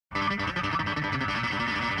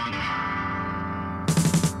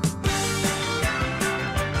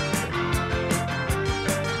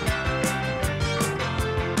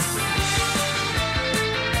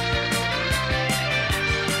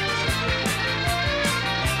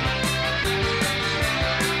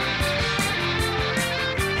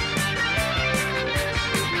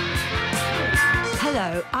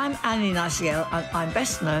Annie Nightingale, and I'm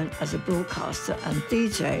best known as a broadcaster and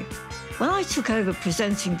DJ. When I took over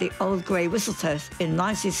presenting the Old Grey Whistle Test in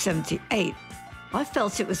 1978, I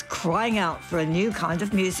felt it was crying out for a new kind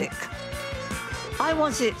of music. I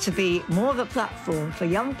wanted it to be more of a platform for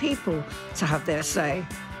young people to have their say,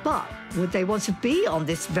 but would they want to be on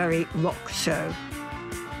this very rock show?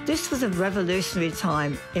 This was a revolutionary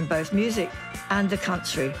time in both music and the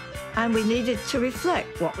country, and we needed to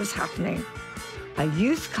reflect what was happening. A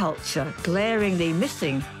youth culture glaringly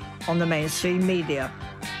missing on the mainstream media.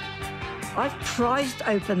 I've prized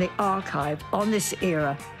open the archive on this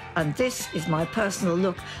era, and this is my personal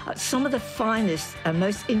look at some of the finest and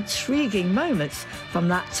most intriguing moments from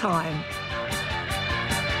that time.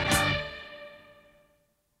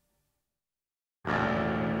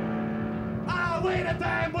 Oh, we the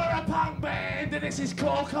damn, we're a punk band, and this is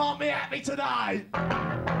Core Can't Be Happy Today.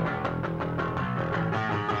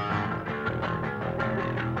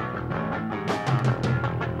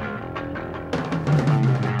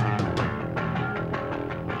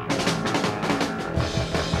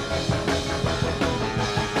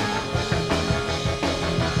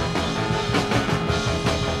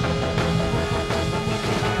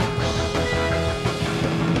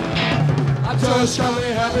 Just can't be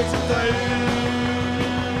happy today.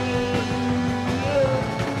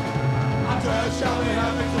 I just can't be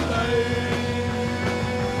happy today.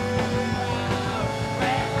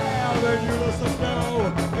 Well, then you must know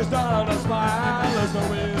it's not a smile. There's no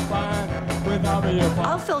way it's fine without me.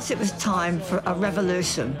 I felt it was time for a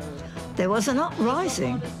revolution. There was an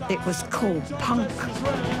uprising. It was called punk.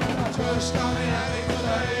 I just can't be happy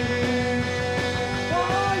today.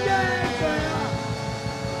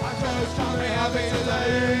 Just can't be happy today.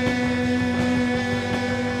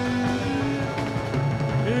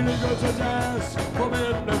 Illegal to dance,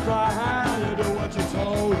 forbidden to cry. You do what you're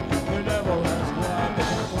told, you never ask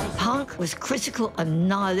why. Punk was critical and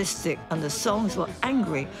nihilistic, and the songs were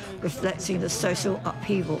angry, reflecting the social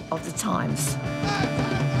upheaval of the times.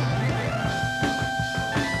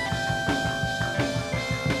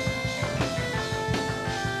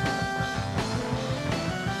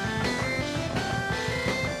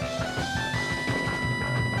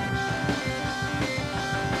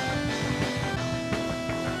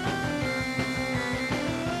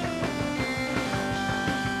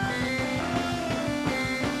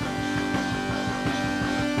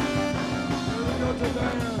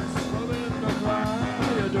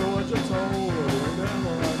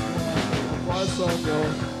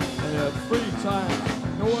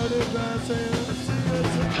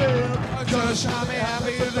 Just can't be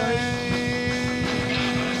happy today.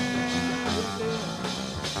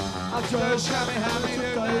 I just can't be happy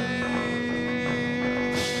today.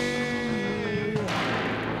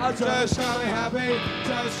 I just can't be happy.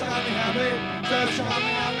 Just can't be happy. Just can't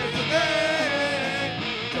be happy today.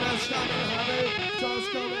 Just can't be happy.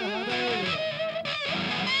 Just can't be happy.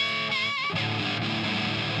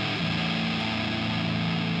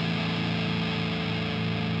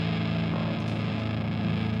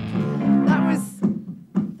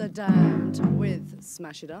 Damned with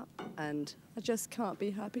Smash It Up and I Just Can't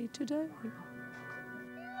Be Happy Today.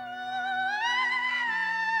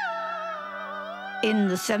 In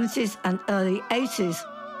the 70s and early 80s,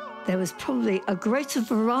 there was probably a greater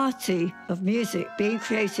variety of music being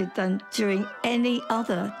created than during any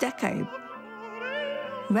other decade.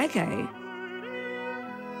 Reggae,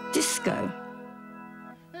 disco,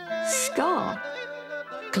 ska,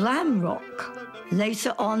 glam rock,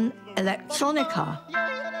 later on electronica,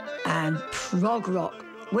 and prog rock,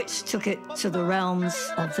 which took it to the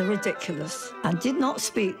realms of the ridiculous and did not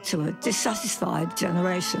speak to a dissatisfied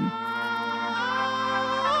generation.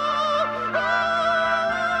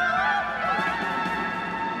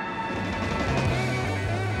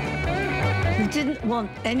 We didn't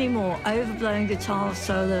want any more overblown guitar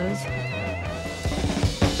solos,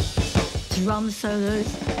 drum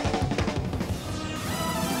solos,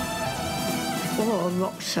 or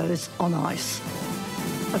rock shows on ice.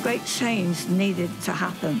 A great change needed to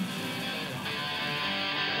happen.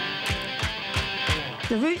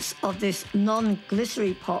 The roots of this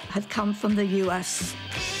non-glittery pop had come from the US.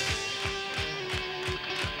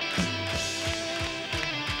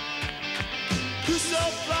 You so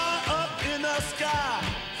fly up in the sky,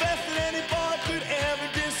 faster than any boy could ever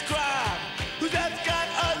describe. Who's that got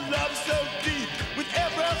a love so deep with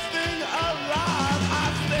everything alive? I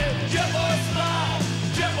said, Jet boy's fly,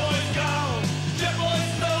 Jet boy's gone, Jet boy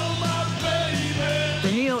stole my baby.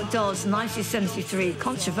 The New York Dolls' 1973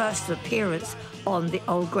 controversial appearance on the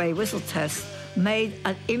Old Grey Whistle Test made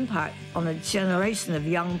an impact on a generation of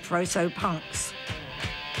young proto-punks.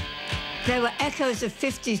 There were echoes of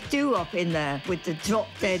 50s doo-wop in there with the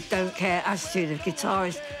drop-dead, don't-care attitude of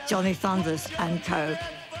guitarist Johnny Thunders and co.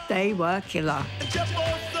 They were killer.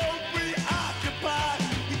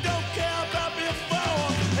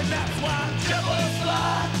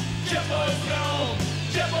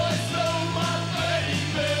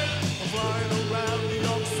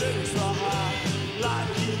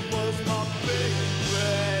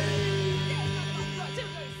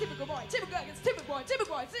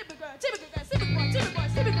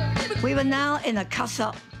 We were now in a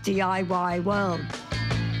cut-up DIY world.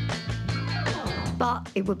 But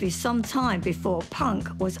it would be some time before punk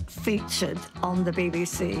was featured on the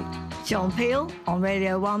BBC. John Peel on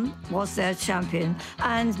Radio 1 was their champion,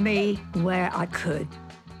 and me where I could.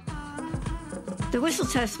 The Whistle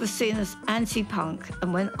Test was seen as anti-punk,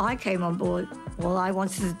 and when I came on board, all I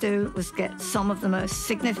wanted to do was get some of the most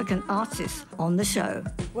significant artists on the show.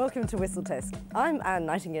 Welcome to Whistle Test. I'm Anne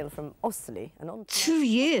Nightingale from Osterley, and on 2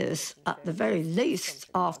 years, at the very least,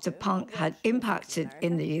 after punk had impacted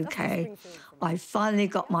in the UK, I finally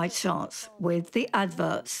got my chance with the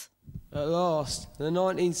adverts. At last, the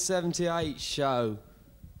 1978 show.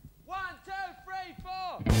 1, 2, 3,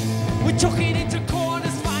 4. We're tucking into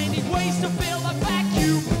corners, finding ways to fill the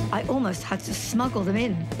vacuum. I almost had to smuggle them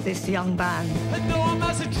in, this young band. And no one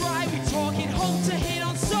has a drive, we're talking home to hit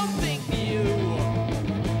on something new.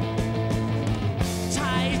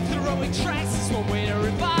 Tired throwing tracks is one way to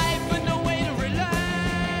revive, but no way to relax.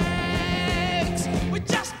 We're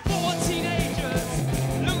just 4 teenagers,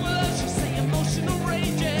 look what else you say, emotional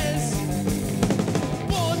rages.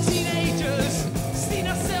 4 teenagers, seen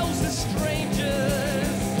ourselves as strangers.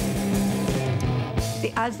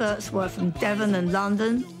 The adverts were from Devon and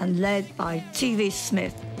London and led by Patti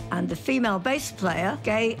Smith and the female bass player,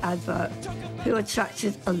 gay advert, who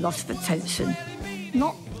attracted a lot of attention.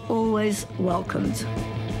 Not always welcomed.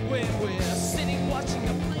 When we're sitting watching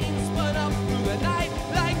the planes spun up through the night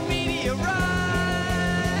like meteorites.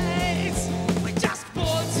 We're just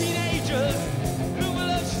 4 teenagers, who will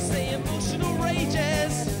love should say emotional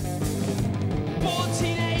rages. 4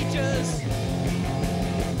 teenagers.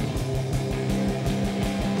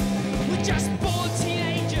 We're just 4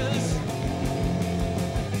 teenagers.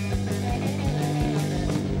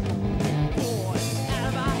 Born out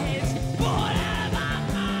of our heads, born out of our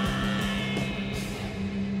minds.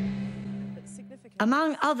 Among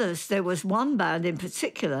others, there was one band in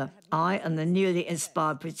particular I and the newly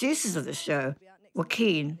inspired producers of the show were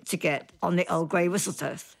keen to get on the Old Grey Whistle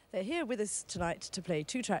Test. They're here with us tonight to play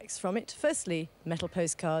 2 tracks from it. Firstly, Metal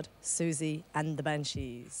Postcard, Siouxsie and the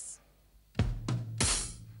Banshees.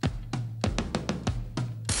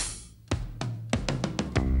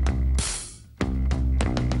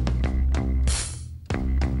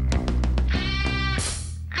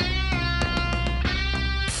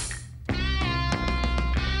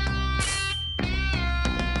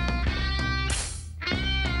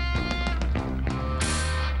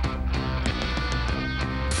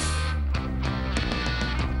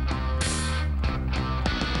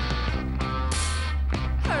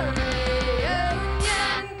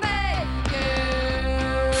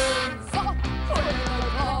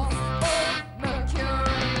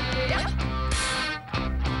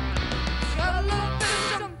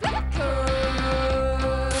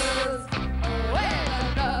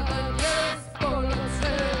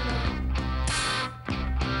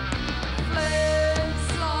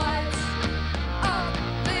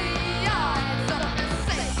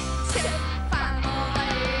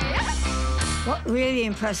 What really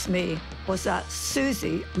impressed me was that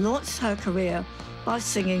Siouxsie launched her career by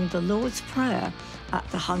singing the Lord's Prayer at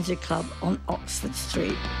the 100 Club on Oxford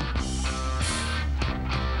Street.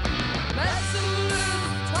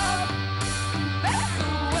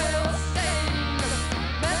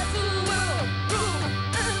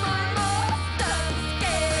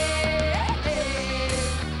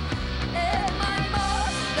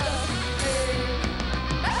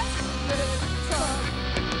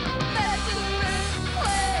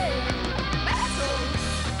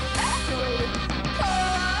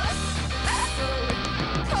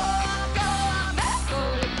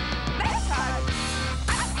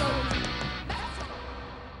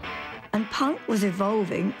 And punk was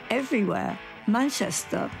evolving everywhere.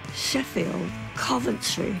 Manchester, Sheffield,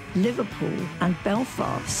 Coventry, Liverpool and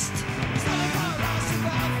Belfast.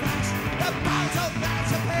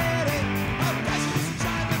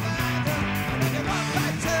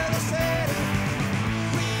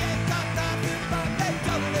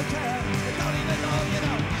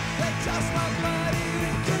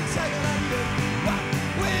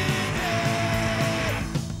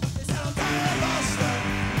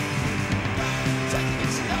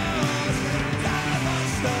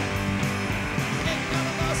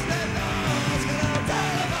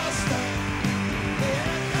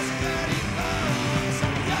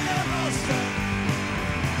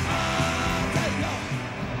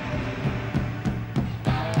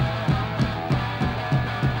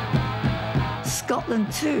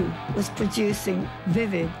 Scotland too was producing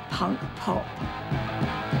vivid punk pop.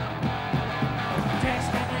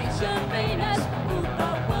 Destination Venus, who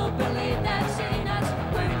thought will believe that seen us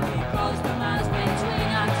when we cross the miles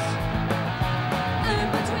between us and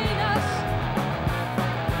between us.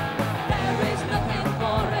 There is nothing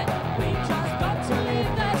for it, we just got to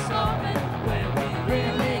leave this open where we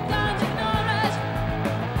really can't ignore it,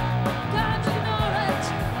 can't ignore it.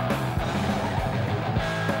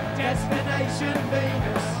 Destination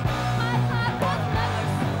Venus. My heart was never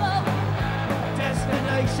full.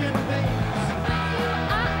 Destination Venus.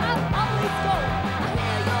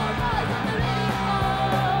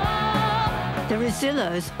 The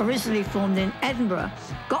Rezillos, originally formed in Edinburgh,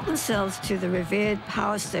 got themselves to the revered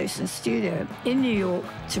Power Station studio in New York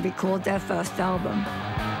to record their first album.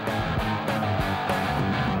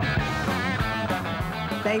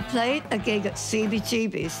 They played a gig at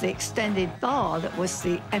CBGB's, the extended bar that was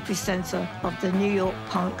the epicenter of the New York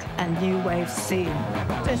punk and new wave scene.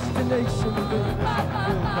 Destination Venus.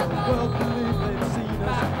 The world believe they've seen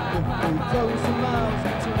us. If we close the miles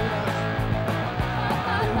between us,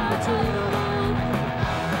 in between us.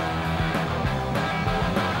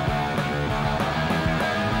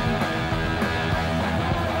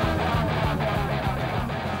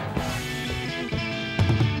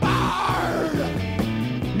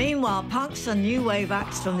 Meanwhile, punks and new wave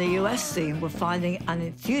acts from the US scene were finding an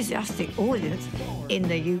enthusiastic audience in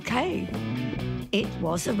the UK. It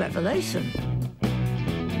was a revelation.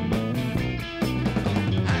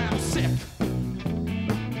 I'm sick.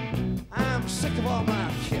 I'm sick of all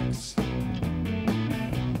my kicks.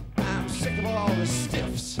 I'm sick of all the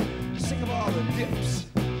stiffs. Sick of all the dips.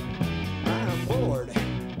 I'm bored.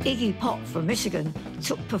 Iggy Pop from Michigan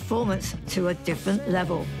took performance to a different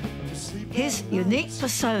level. His unique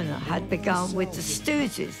persona had begun with the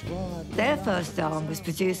Stooges. Their first album was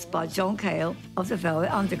produced by John Cale of the Velvet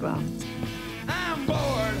Underground. I'm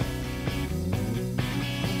bored.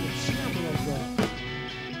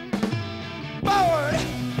 Bored.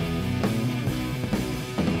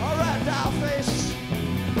 All right, dollface.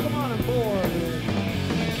 Come on and board.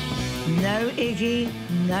 No Iggy,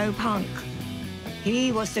 no punk.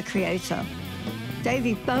 He was the creator.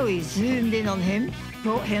 David Bowie zoomed in on him,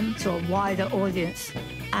 brought him to a wider audience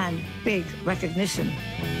and big recognition.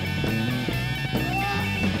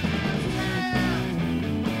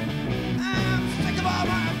 I'm sick of all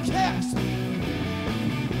my kicks.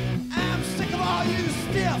 I'm sick of all you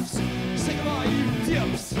stiffs. Sick of all you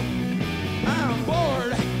dips. I'm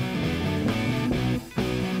bored.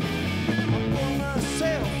 I bore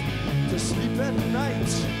myself to sleep at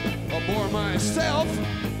night. I bore myself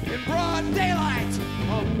in broad daylight.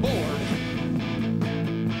 I'm bored.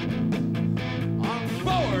 I'm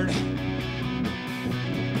bored.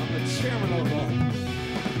 I'm the chairman of the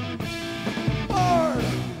board.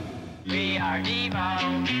 We are Devo.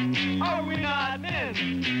 Are we not men?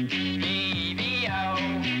 Devo.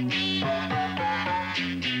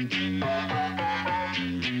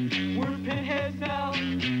 We're pinheads now.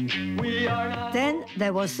 We are not. Then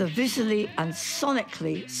there was the visually and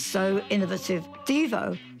sonically so innovative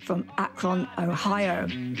Devo from Akron, Ohio.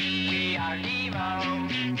 We are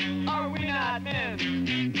Devo. Are we not men?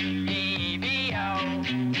 Devo.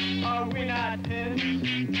 Are we not men?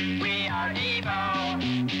 We are Devo.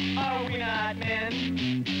 Are we not men?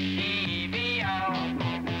 Devo.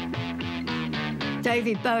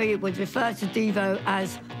 David Bowie would refer to Devo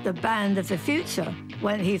as the band of the future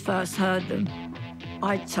when he first heard them.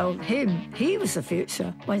 I told him he was the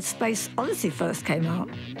future when Space Odyssey first came out.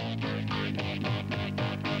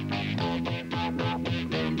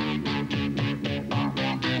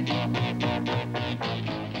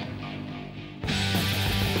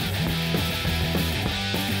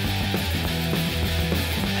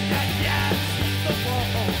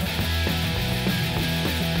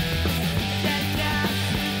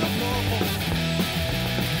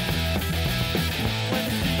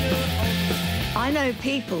 I know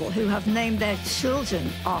people who have named their children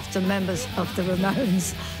after members of the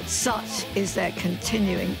Ramones. Such is their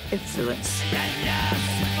continuing influence.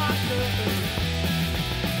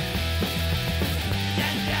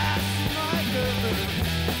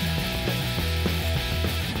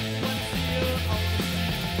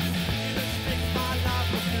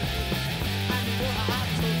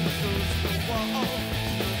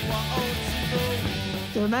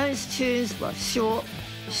 The Ramones' tunes were short,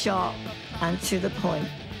 sharp, and to the point,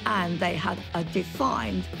 and they had a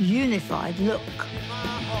defined, unified look.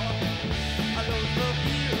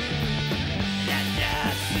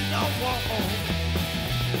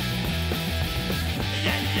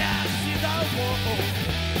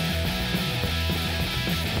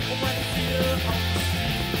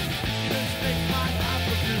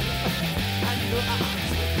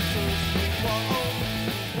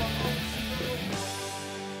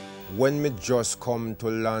 When me just come to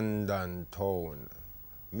London town,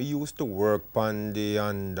 me used to work pon the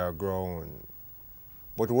underground.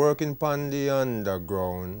 But working pon the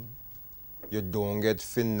underground, you don't get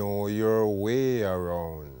to know your way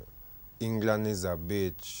around. England is a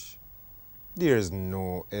bitch. There's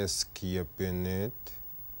no escaping it.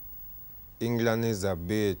 England is a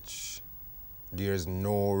bitch. There's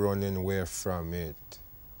no running away from it.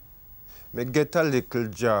 Me get a little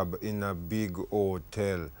job in a big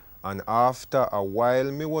hotel, and after a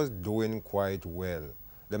while me was doing quite well.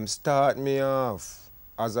 Them start me off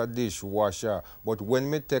as a dishwasher, but when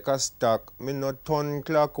me take a stock, me not turn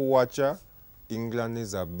clock watcher. England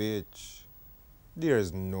is a bitch.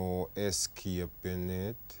 There's no escaping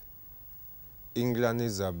it. England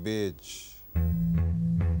is a bitch.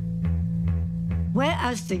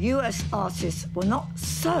 Whereas the US artists were not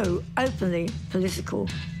so openly political,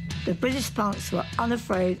 the British punks were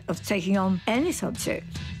unafraid of taking on any subject.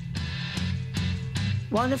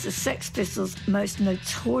 One of the Sex Pistols' most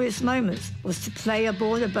notorious moments was to play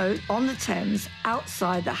aboard a boat on the Thames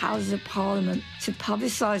outside the Houses of Parliament to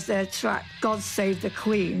publicise their track God Save the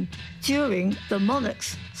Queen during the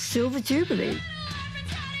monarch's Silver Jubilee.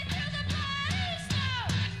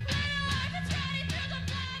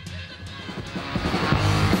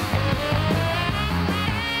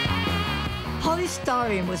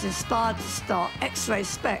 Polystyrene was inspired to start X-Ray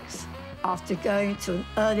Spex after going to an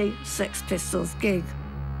early Sex Pistols gig.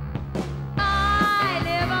 I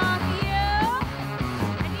live off you,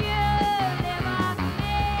 and you live off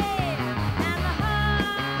me, and the whole world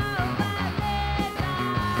lives on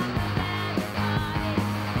the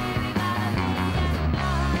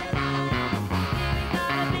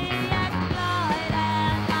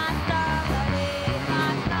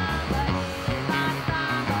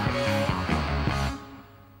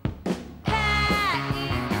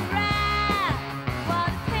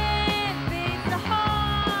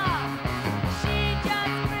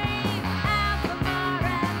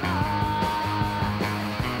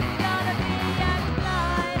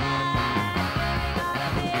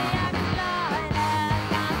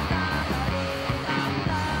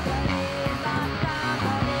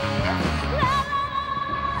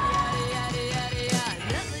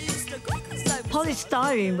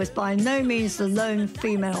Polystyrene was by no means the lone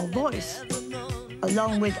female voice.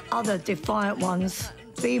 Along with other defiant ones,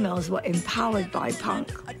 females were empowered by punk.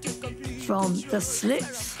 From the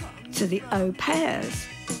Slits to the Au Pairs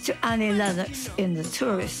to Annie Lennox in The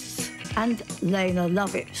Tourists and Lena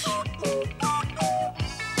Lovitch.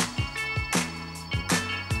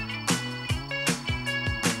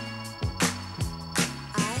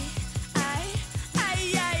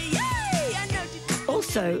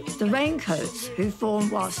 Also, the Raincoats, who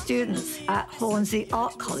formed while students at Hornsey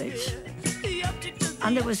Art College.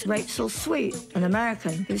 And there was Rachel Sweet, an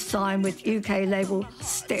American who signed with UK label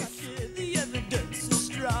Stiff. The evidence is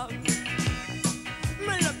strong.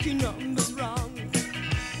 My lucky number's wrong.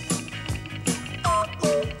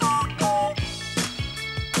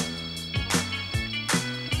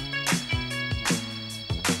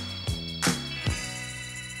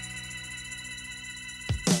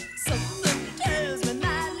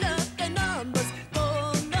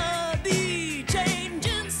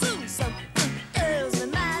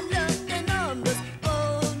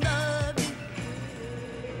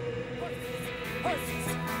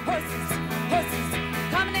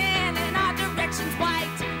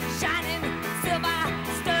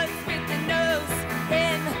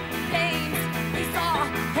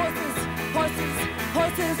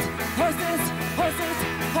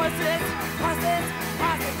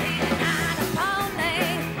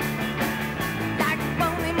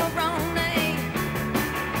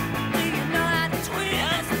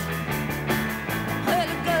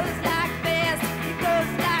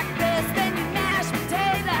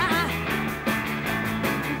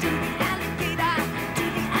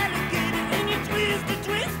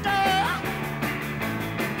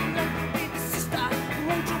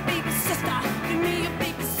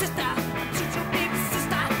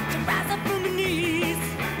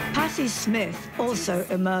 Patti Smith also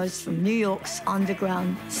emerged from New York's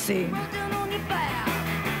underground scene.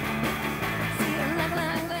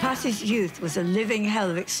 Patti's youth was a living hell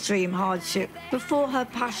of extreme hardship before her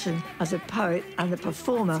passion as a poet and a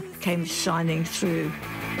performer came shining through.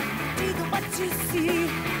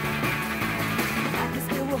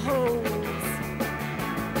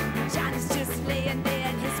 Johnny's just laying there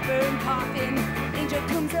in his burn coffin. Angel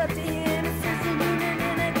comes up to him and says,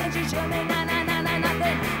 "Can you show me nothing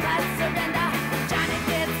but surrender?" Johnny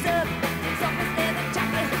gets up, takes off his leather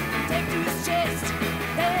jacket, takes to his chest.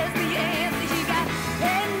 There's the answer. He got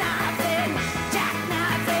penknives and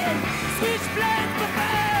jackknives and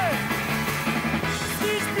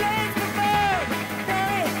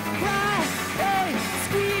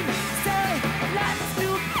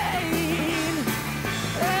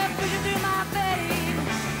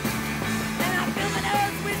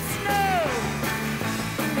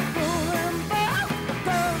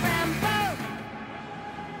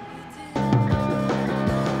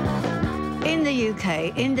In the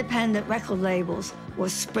UK, independent record labels were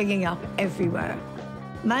springing up everywhere.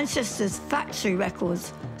 Manchester's Factory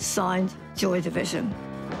Records signed Joy Division.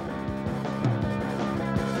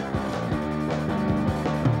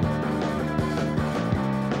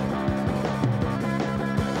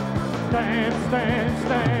 Dance, dance,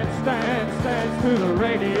 dance, dance, dance to the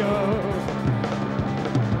radio.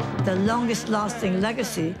 The longest-lasting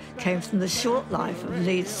legacy came from the short life of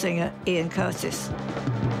lead singer Ian Curtis.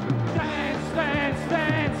 Dance, dance,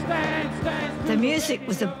 dance, dance, dance. The music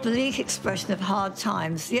was a bleak expression of hard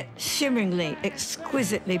times, yet shimmeringly,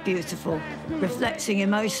 exquisitely beautiful, reflecting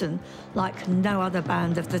emotion like no other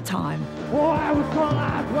band of the time. Oh, I was call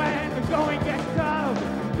out when the going gets tough.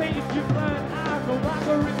 Things you've learned are no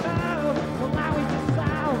longer enough. Well, now we just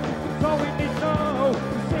sound, so we need to know.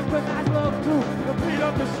 Synchronize love to the beat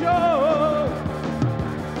of the show.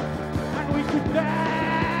 And we could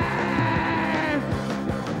dance,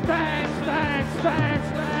 dance, dance, dance,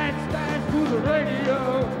 dance, dance to the radio.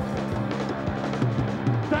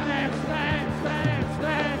 Dance, dance, dance,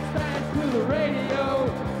 dance, dance to the radio.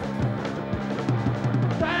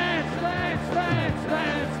 Dance, dance, dance,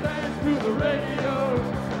 dance, dance to the radio.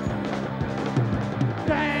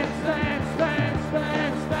 Dance, dance, dance,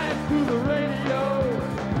 dance, dance to the radio.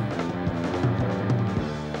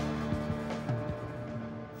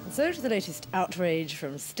 And so to the latest outrage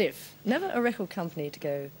from Stiff. Never a record company to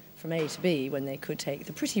go from A to B when they could take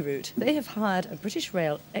the pretty route. They have hired a British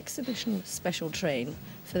Rail exhibition special train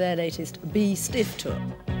for their latest B Stiff tour.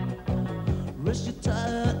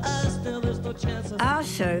 Our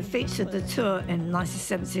show featured the tour in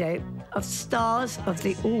 1978 of stars of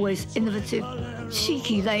the always innovative,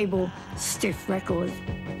 cheeky label Stiff Records.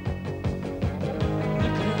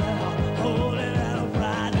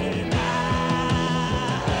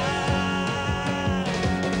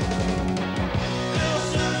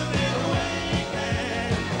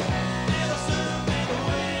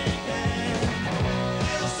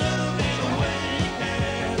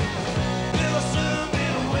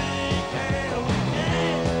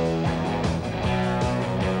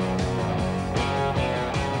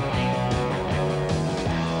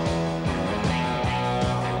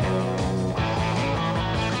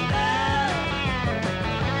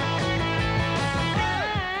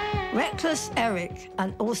 Reckless Eric,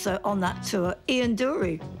 and also on that tour, Ian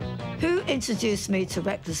Dury, who introduced me to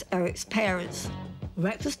Reckless Eric's parents,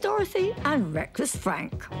 Reckless Dorothy and Reckless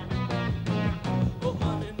Frank. Oh,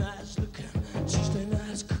 Monday night's looking, Tuesday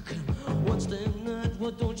night's cooking, Wednesday night,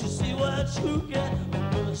 well, don't you see what you get?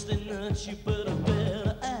 On Thursday night, you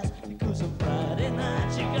better ask, because on Friday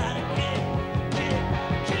night, you gotta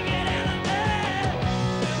kick it out of bed.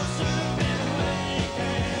 It'll soon be the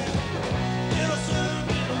weekend. It'll soon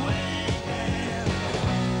be the weekend.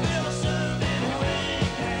 It'll soon be the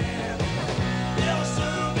weekend. It'll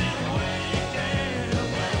soon be the weekend. It'll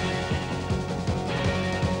soon be the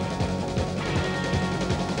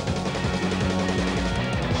weekend.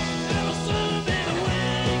 It'll soon be the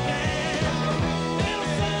weekend.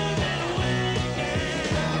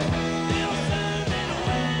 It'll soon be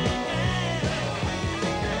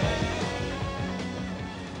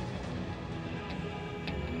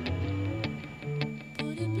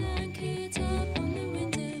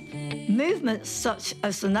Movements such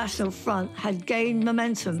as the National Front had gained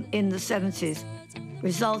momentum in the 70s,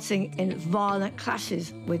 resulting in violent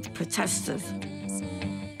clashes with protesters.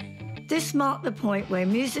 This marked the point where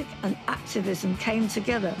music and activism came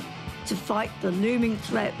together to fight the looming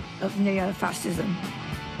threat of neo-fascism.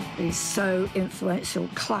 The so influential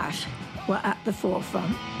Clash were at the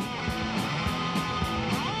forefront.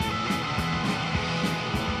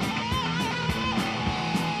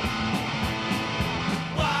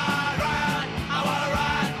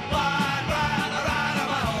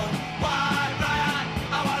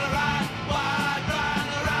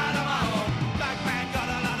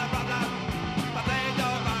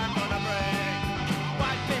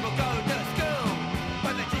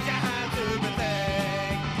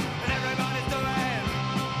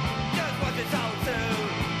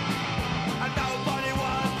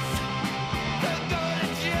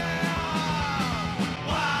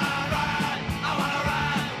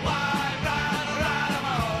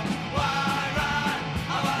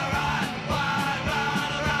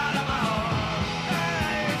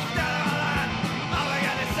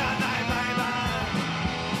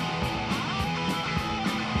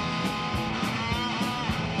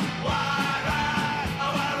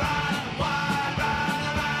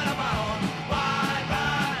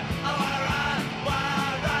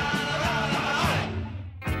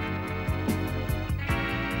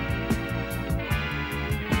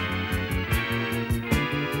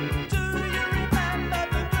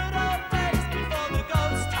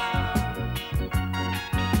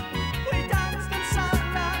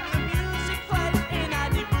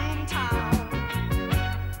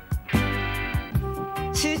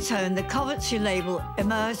 Two-Tone, the Coventry label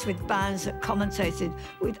emerged with bands that commentated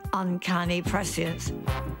with uncanny prescience.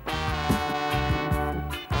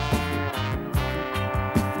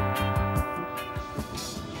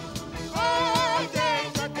 Oh,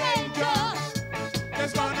 danger, danger,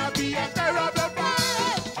 there's gonna be a terrible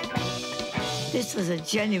fire. This was a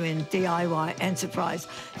genuine DIY enterprise.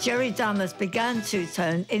 Jerry Dammers began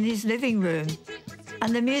Two-Tone in his living room,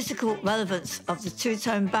 and the musical relevance of the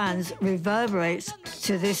Two-Tone bands reverberates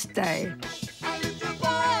to this day.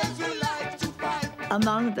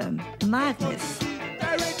 Among them, Madness,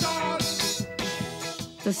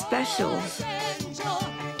 The Specials,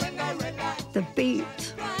 The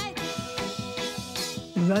Beat,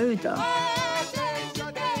 Rhoda,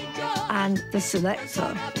 and The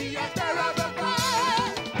Selector.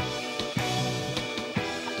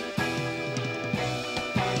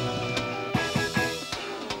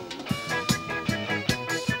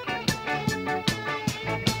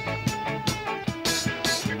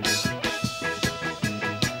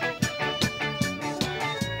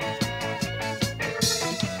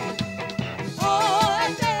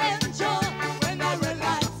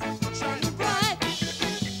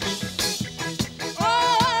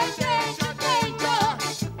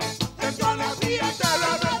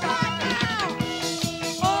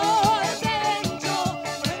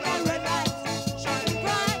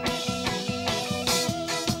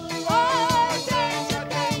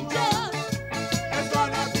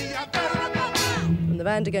 The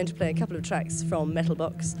band are going to play a couple of tracks from Metal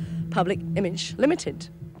Box, Public Image Limited.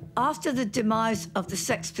 After the demise of the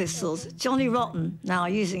Sex Pistols, Johnny Rotten, now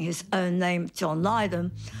using his own name, John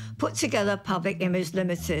Lydon, put together Public Image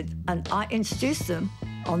Limited, and I introduced them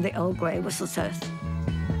on the Old Grey Whistle Test.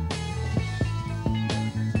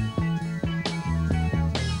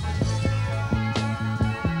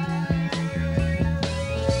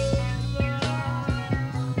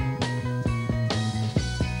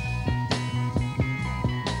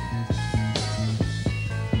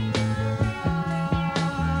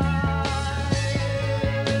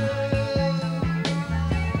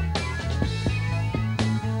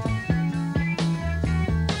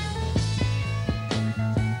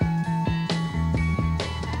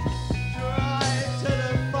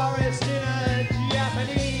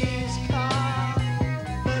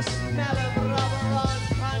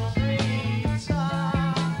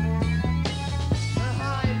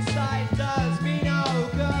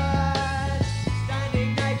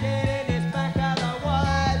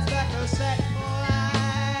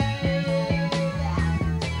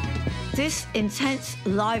 This intense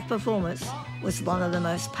live performance was one of the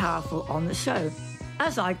most powerful on the show.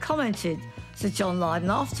 As I commented to John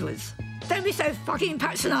Lydon afterwards, "Don't be so fucking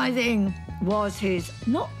patronising," was his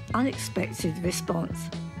not unexpected response.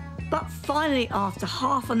 But finally, after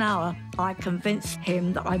half an hour, I convinced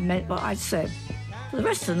him that I meant what I'd said. For the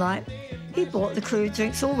rest of the night, he bought the crew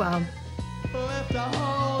drinks all round. Left a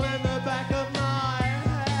hole in the back of my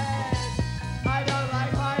head. I don't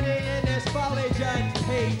like hiding in this foliage and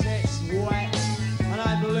heat. It's wet, and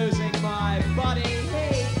I'm losing my body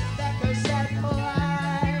heat. That cassette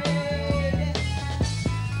played.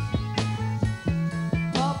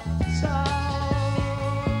 Pop songs.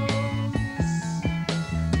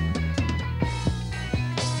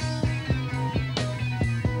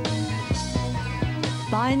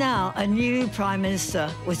 By now, a new Prime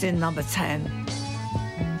Minister was in number 10.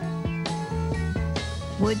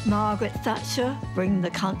 Would Margaret Thatcher bring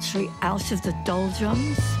the country out of the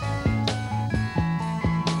doldrums?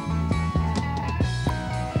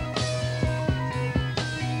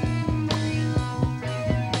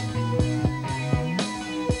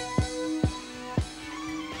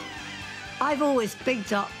 I've always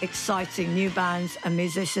bigged up exciting new bands and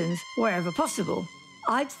musicians wherever possible.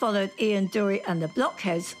 I'd followed Ian Dury and the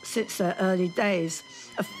Blockheads since their early days,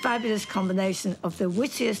 a fabulous combination of the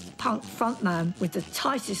wittiest punk frontman with the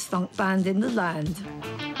tightest funk band in the land.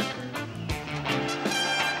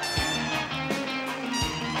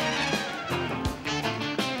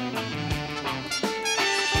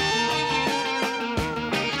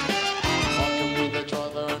 I can be the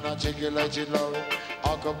driver and articulated lorry.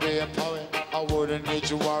 I could be a poet, I wouldn't need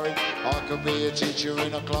to worry. I could be a teacher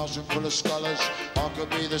in a classroom full of scholars. I could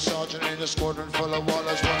be the sergeant in a squadron full of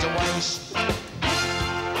wallers. What a waste!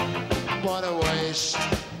 What a waste!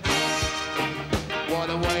 What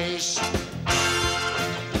a waste!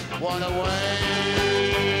 What a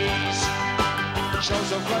waste!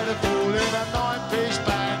 Shows a greater fool in a 9-piece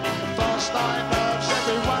band. Fast 9 nerves,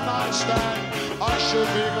 every one-night stand. I should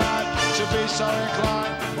be glad to be so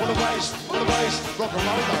inclined. What a waste! What a waste! Rock and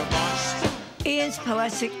roll don't must. Ian's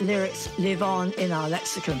poetic lyrics live on in our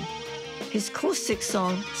lexicon. His caustic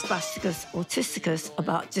song, Spasticus Autisticus,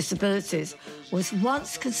 about disabilities, was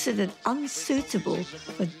once considered unsuitable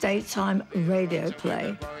for daytime radio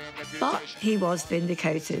play, but he was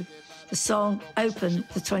vindicated. The song opened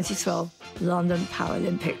the 2012 London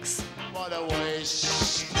Paralympics. What a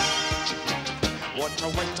waste. What a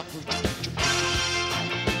waste.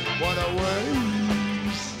 What a waste.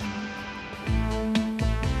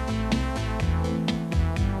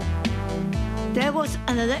 There was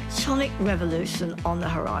an electronic revolution on the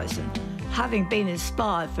horizon, having been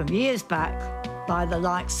inspired from years back by the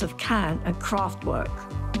likes of Can and Kraftwerk.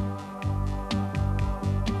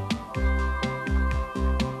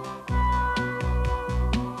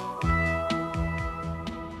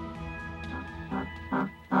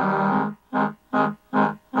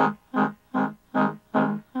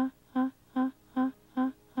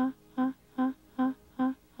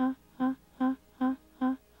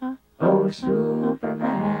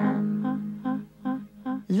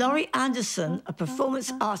 Laurie Anderson, a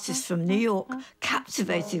performance artist from New York,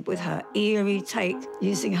 captivated with her eerie take,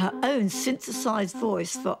 using her own synthesized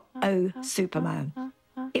voice for Oh, Superman.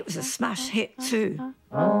 It was a smash hit too.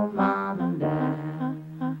 Oh, Mom and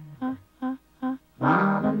Dad,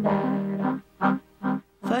 Mom and Dad.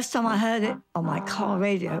 First time I heard it on my car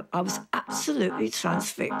radio, I was absolutely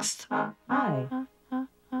transfixed. Hi,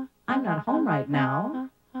 I'm not home right now,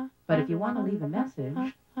 but if you want to leave a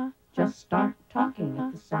message, just start talking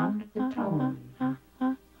at the sound of the tone.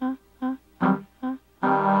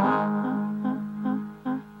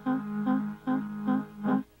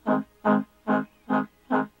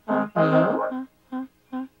 Hello?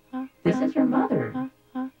 This is your mother.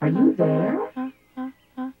 Are you there?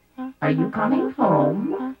 Are you coming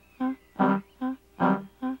home?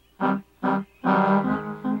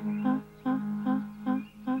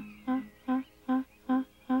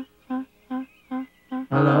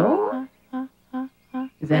 Hello?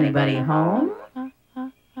 Is anybody home?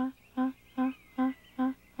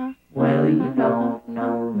 Well, you don't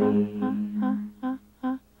know me,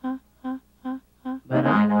 but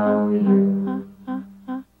I know you,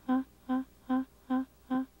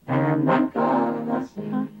 and I've got a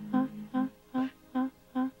message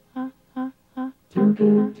to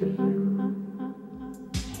give to you.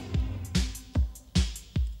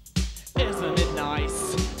 Isn't it nice?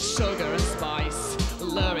 Sugar and spice,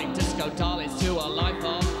 luring disco dollies to a life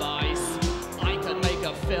of vice. I could make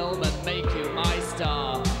a film and make you my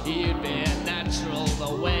star. You'd be a natural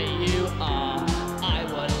the way you are. I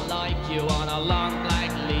would like you on a long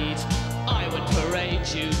black lead. I would parade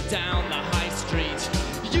you down the high street.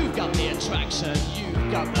 You've got the attraction,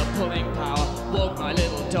 you've got the pulling power. Walk my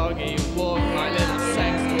little doggy, walk my little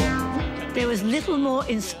sex walk. There was little more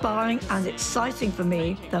inspiring and exciting for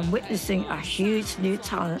me than witnessing a huge new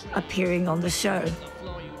talent appearing on the show.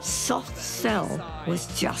 Soft Cell was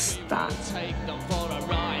just that. Take them for a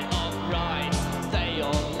ride, alright. They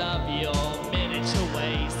all love your miniature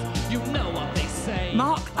ways. You know what they say.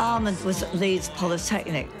 Mark Armand was at Leeds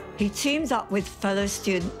Polytechnic. He teamed up with fellow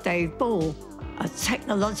student Dave Ball, a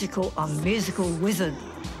technological and musical wizard.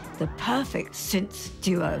 The perfect synth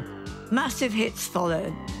duo. Massive hits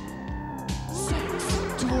followed.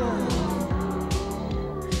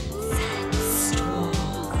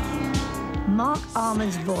 Mark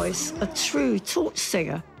Armand's voice, a true torch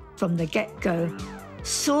singer from the get-go,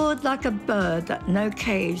 soared like a bird that no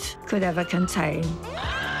cage could ever contain.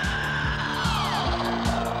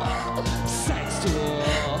 Sex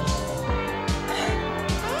dwarf.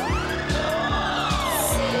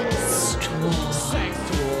 Sex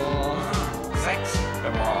dwarf. Sex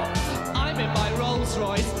dwarf. I'm in my Rolls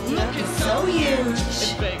Royce, looking so huge.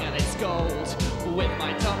 It's big and it's gold, with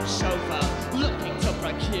my dumb chauffeur, looking to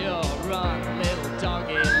procure. Run, little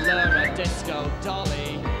doggy, lure a disco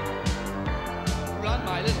dolly. Run,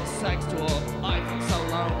 my little sex dwarf, I feel so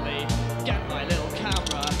lonely. Get my little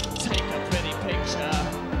camera, take a pretty picture.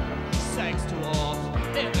 Sex dwarf,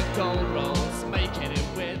 in the gold rolls, making it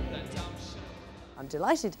with the dumb chauffeur. I'm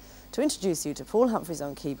delighted to introduce you to Paul Humphreys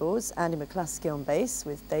on keyboards, Andy McCluskey on bass,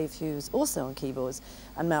 with Dave Hughes also on keyboards,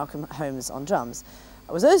 and Malcolm Holmes on drums.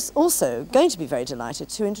 I was also going to be very delighted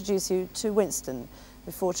to introduce you to Winston,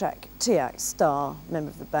 the four-track Tiac star member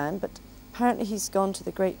of the band, but apparently he's gone to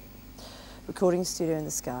the great recording studio in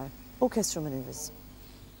the sky. Orchestral manoeuvres.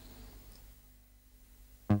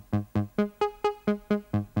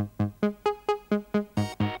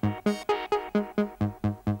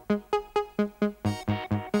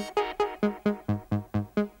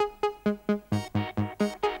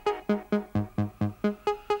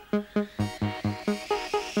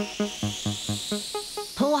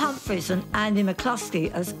 Paul Humphreys and Andy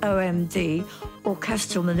McCluskey as OMD,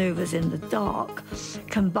 orchestral maneuvers in the dark,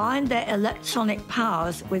 combined their electronic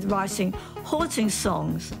powers with writing haunting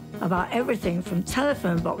songs about everything from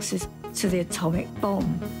telephone boxes to the atomic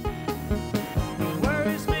bomb.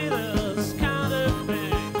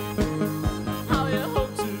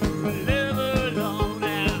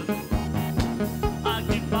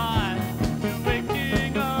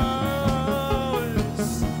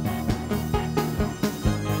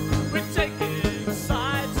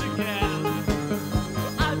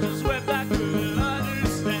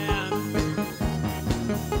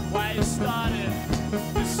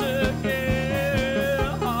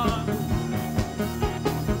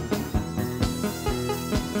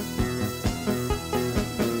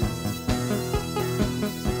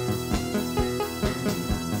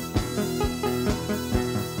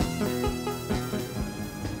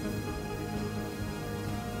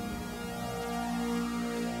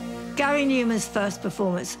 Gary Newman's first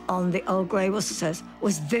performance on the Old Grey Whistleters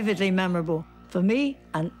was vividly memorable for me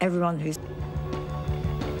and everyone who's...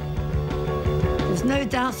 There's no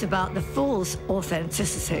doubt about the Fool's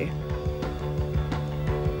authenticity.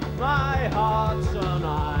 My heart and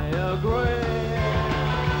I agree.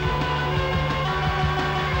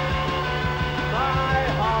 My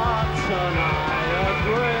heart and I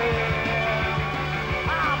agree.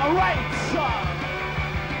 I'm a right son.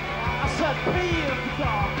 I said peeve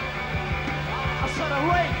dog. I said a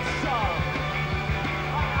rape son.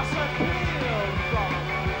 I said peeve dog.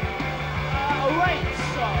 A rape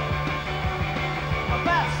son. A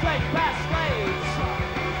bad slave son.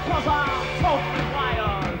 'Cause I'm totally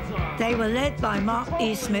wired. They were led by Mark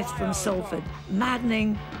E. Smith from Salford,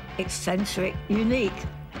 maddening, eccentric, unique.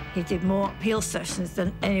 He did more Peel sessions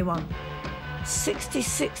than anyone.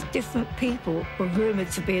 66 different people were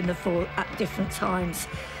rumoured to be in the Fall at different times.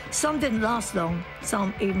 Some didn't last long,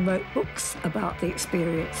 some even wrote books about the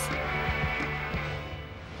experience.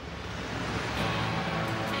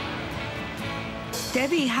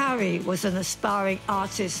 Debbie Harry was an aspiring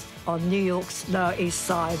artist on New York's Lower East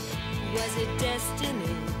Side. Was it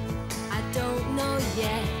destiny? I don't know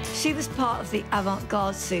yet. She was part of the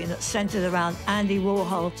avant-garde scene that centred around Andy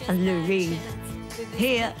Warhol and Lou Reed.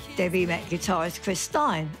 Here, Debbie met guitarist Chris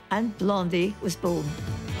Stein, and Blondie was born.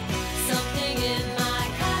 Something in my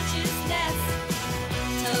consciousness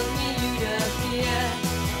told me you'd appear.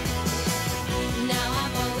 Now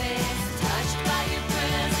I'm always touched by your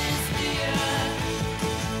presence, dear.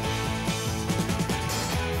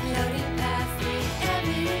 Floating past the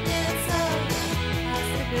evidence of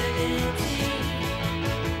possibility.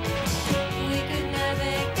 We could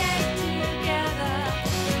never get together.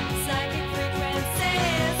 Psychic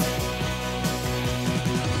frequencies.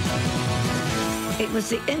 It was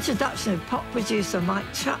the introduction of pop producer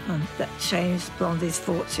Mike Chapman that changed Blondie's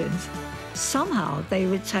fortunes. Somehow they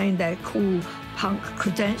retained their cool punk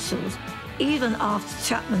credentials, even after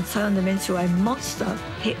Chapman turned them into a monster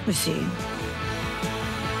hit machine.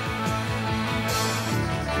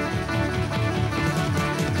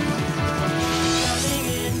 Coming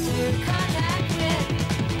into contact with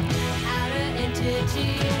outer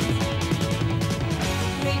entities.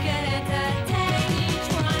 We can entertain each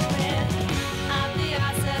one with our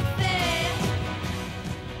philosophy.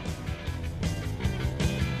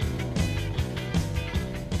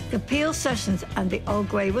 The Peel sessions and the Old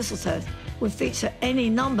Grey Whistleters would feature any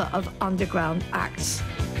number of underground acts.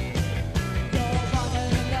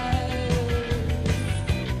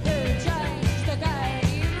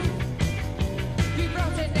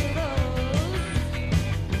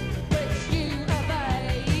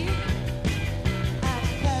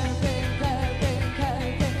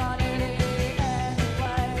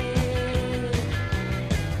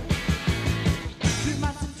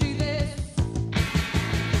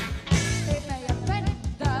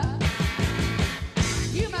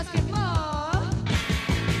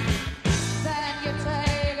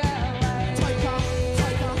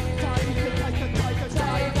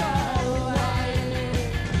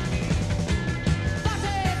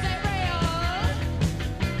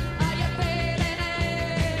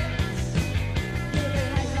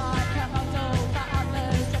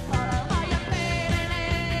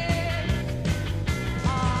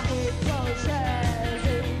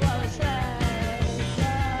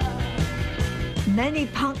 Many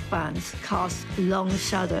punk bands cast long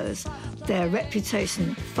shadows, their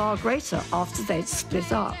reputation far greater after they'd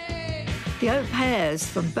split up. The Au Pairs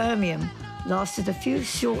from Birmingham lasted a few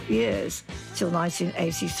short years till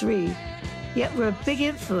 1983, yet were a big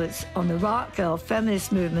influence on the rock girl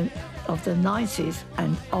feminist movement of the 90s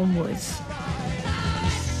and onwards.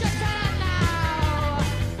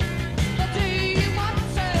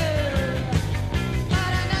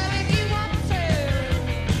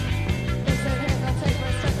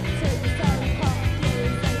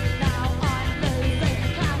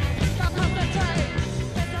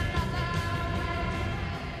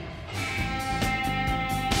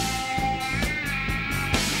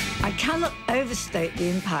 understate the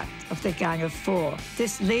impact of the Gang of Four.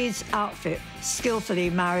 This Leeds outfit skillfully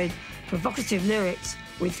married provocative lyrics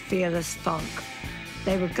with fearless funk.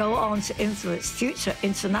 They would go on to influence future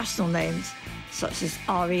international names such as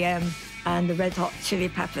R.E.M. and the Red Hot Chili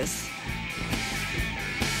Peppers.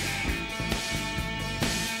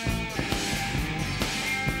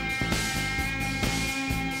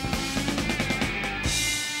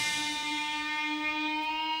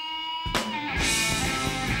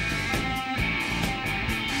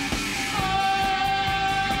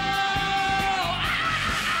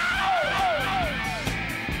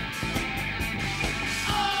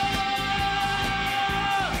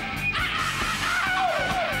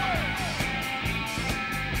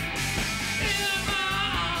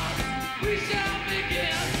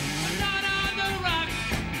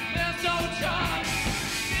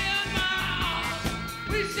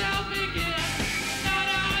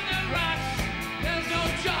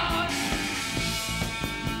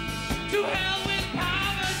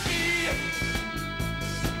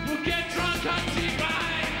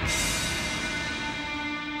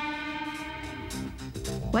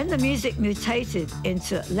 When the music mutated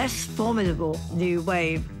into less formidable new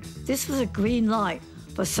wave, this was a green light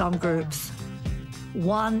for some groups.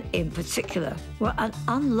 One in particular were an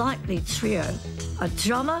unlikely trio, a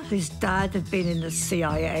drummer whose dad had been in the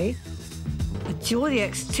CIA, a Geordie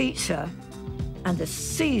ex-teacher, and a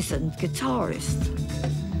seasoned guitarist.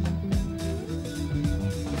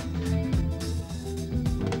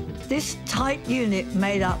 This tight unit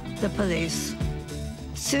made up the Police.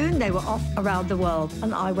 Soon they were off around the world,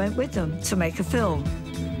 and I went with them to make a film.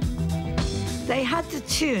 They had the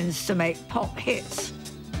tunes to make pop hits,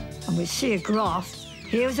 and with sheer graft,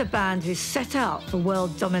 here was a band who set out for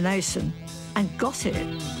world domination and got it.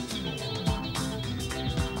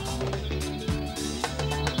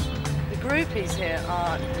 The groupies here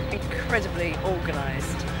are incredibly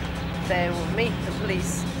organised. They will meet the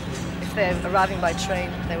police. If they're arriving by train,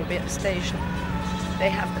 they will be at the station. They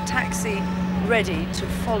have the taxi ready to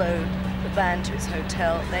follow the band to its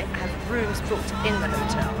hotel. They have rooms booked in the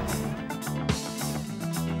hotel.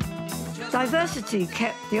 Diversity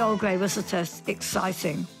kept the Old Grey Whistle Test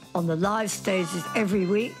exciting. On the live stages every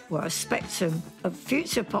week were a spectrum of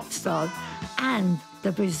future pop stars and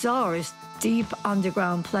the bizarrest deep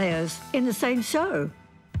underground players in the same show.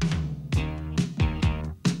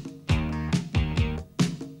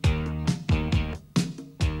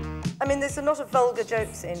 I mean, there's a lot of vulgar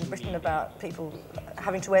jokes in Britain about people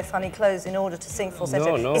having to wear funny clothes in order to sing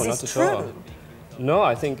falsetto. No, Is not this at true? all. No,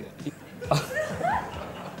 I think...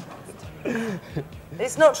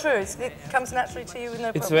 It's not true. It comes naturally to you with no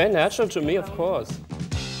problem. It's very natural to me, of course.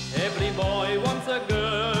 Every boy wants a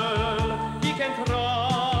girl he can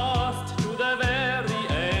trust to the very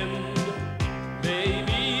end.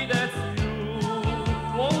 Baby, that's you.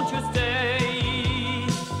 Won't you stay?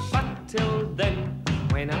 But till then,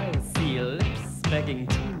 when I see lips begging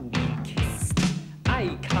to be kissed,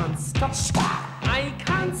 I can't stop. I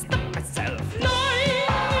can't stop myself.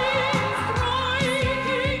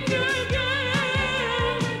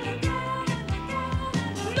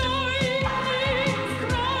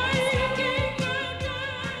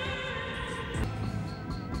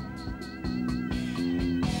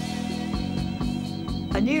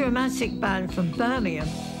 A new romantic band from Birmingham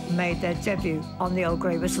made their debut on the Old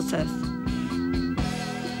Grey Whistle Test.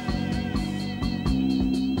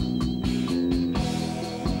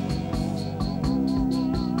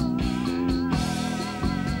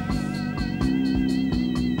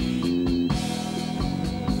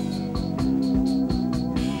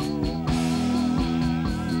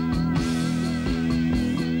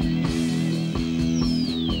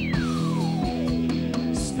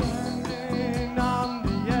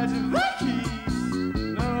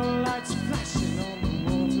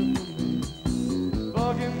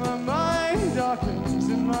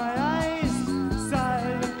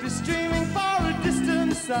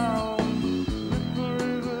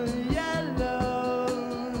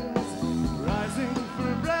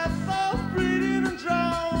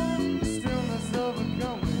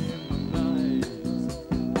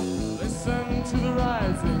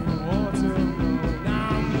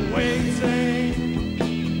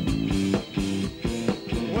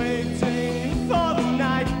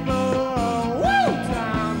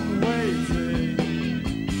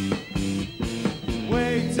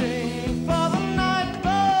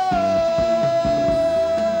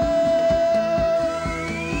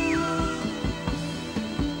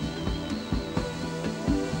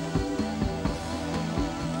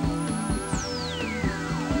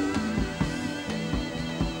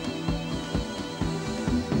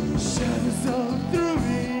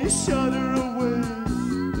 Shudder away.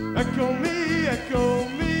 echo me, echo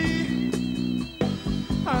me.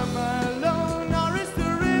 Am I alone or is the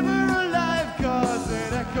river alive? 'Cause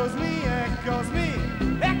it echoes me, echoes me,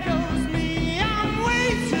 echoes me. I'm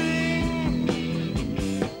waiting.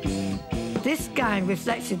 This gang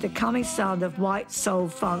reflected the coming sound of white soul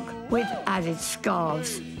funk with added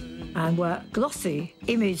scarves and were glossy,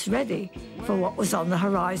 image ready for what was on the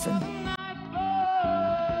horizon.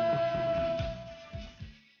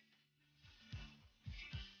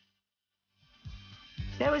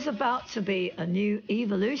 There was about to be a new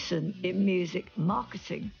evolution in music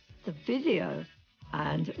marketing, the video,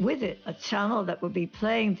 and with it a channel that would be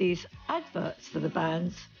playing these adverts for the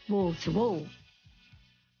bands wall to wall.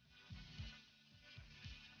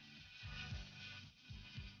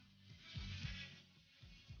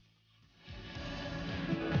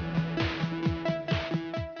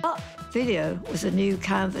 But video was a new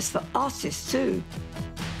canvas for artists too.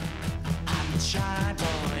 I'm the shy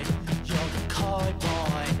boy, you're the coy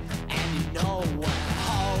boy, and you know what?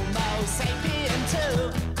 Homo sapien too.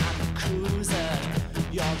 I'm a cruiser,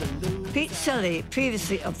 you're the loser. Pete Shelley,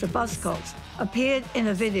 previously of the Buzzcocks, appeared in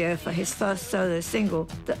a video for his first solo single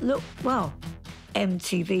that looked, well,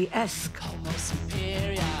 MTV-esque. Homo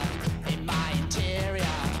superior in my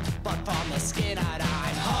interior, but from the skin out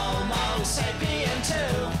I'm Homo sapien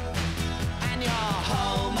too, and you're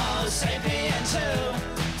Homo sapien too,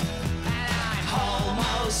 and I'm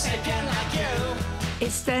Homo sapien like you.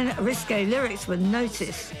 Its then risque lyrics were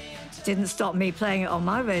noticed. Didn't stop me playing it on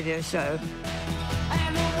my radio show.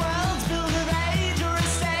 And the world's built of age or a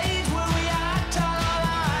stage where we act all our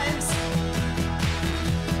lives.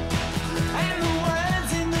 And the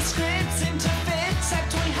words in the script seem to fit,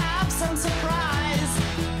 except we have some surprise.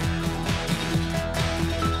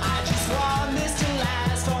 I just want this to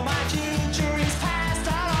last, for my future is past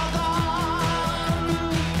and all gone.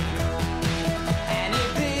 And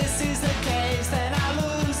if this is the case, then I'll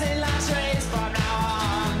lose in life's race from now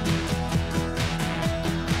on.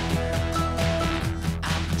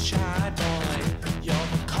 I'm the shy boy, you're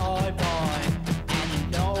the coy boy, and you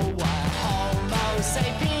know what? Homo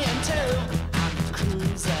sapien too. I'm the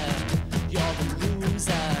cruiser, you're the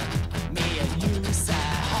loser, me and you say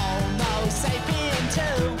Homo sapien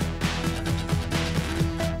too.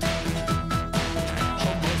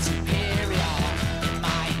 Homo superior in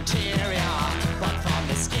my interior, but from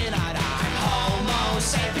the skin out I'm Homo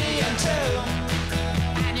sapien too,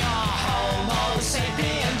 and you're Homo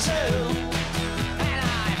sapien too, and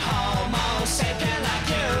I'm Homo sapien like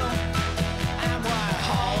you, and we're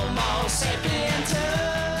Homo sapien too.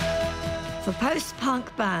 For post-punk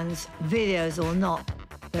bands, videos or not,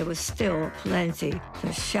 there was still plenty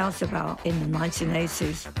to shout about in the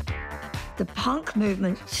 1980s. The punk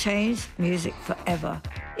movement changed music forever.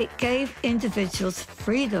 It gave individuals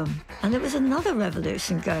freedom, and there was another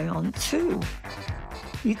revolution going on too.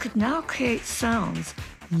 You could now create sounds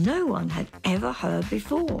no one had ever heard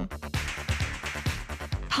before.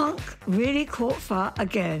 Punk really caught fire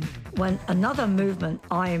again when another movement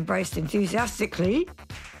I embraced enthusiastically,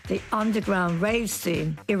 the underground rave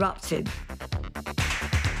scene, erupted.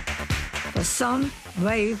 For some,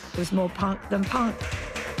 rave was more punk than punk.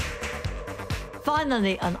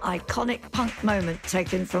 Finally, an iconic punk moment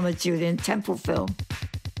taken from a Julian Temple film.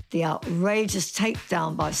 The outrageous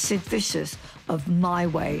takedown by Sid Vicious of My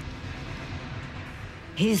Way.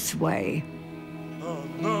 His Way. Oh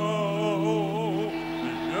no,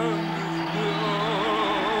 the end is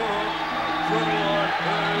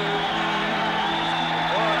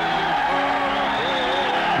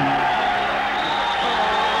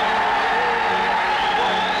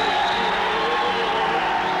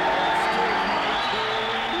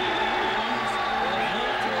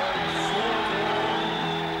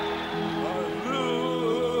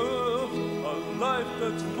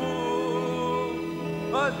that's full,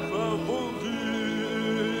 I traveled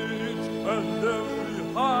it, and every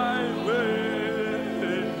highway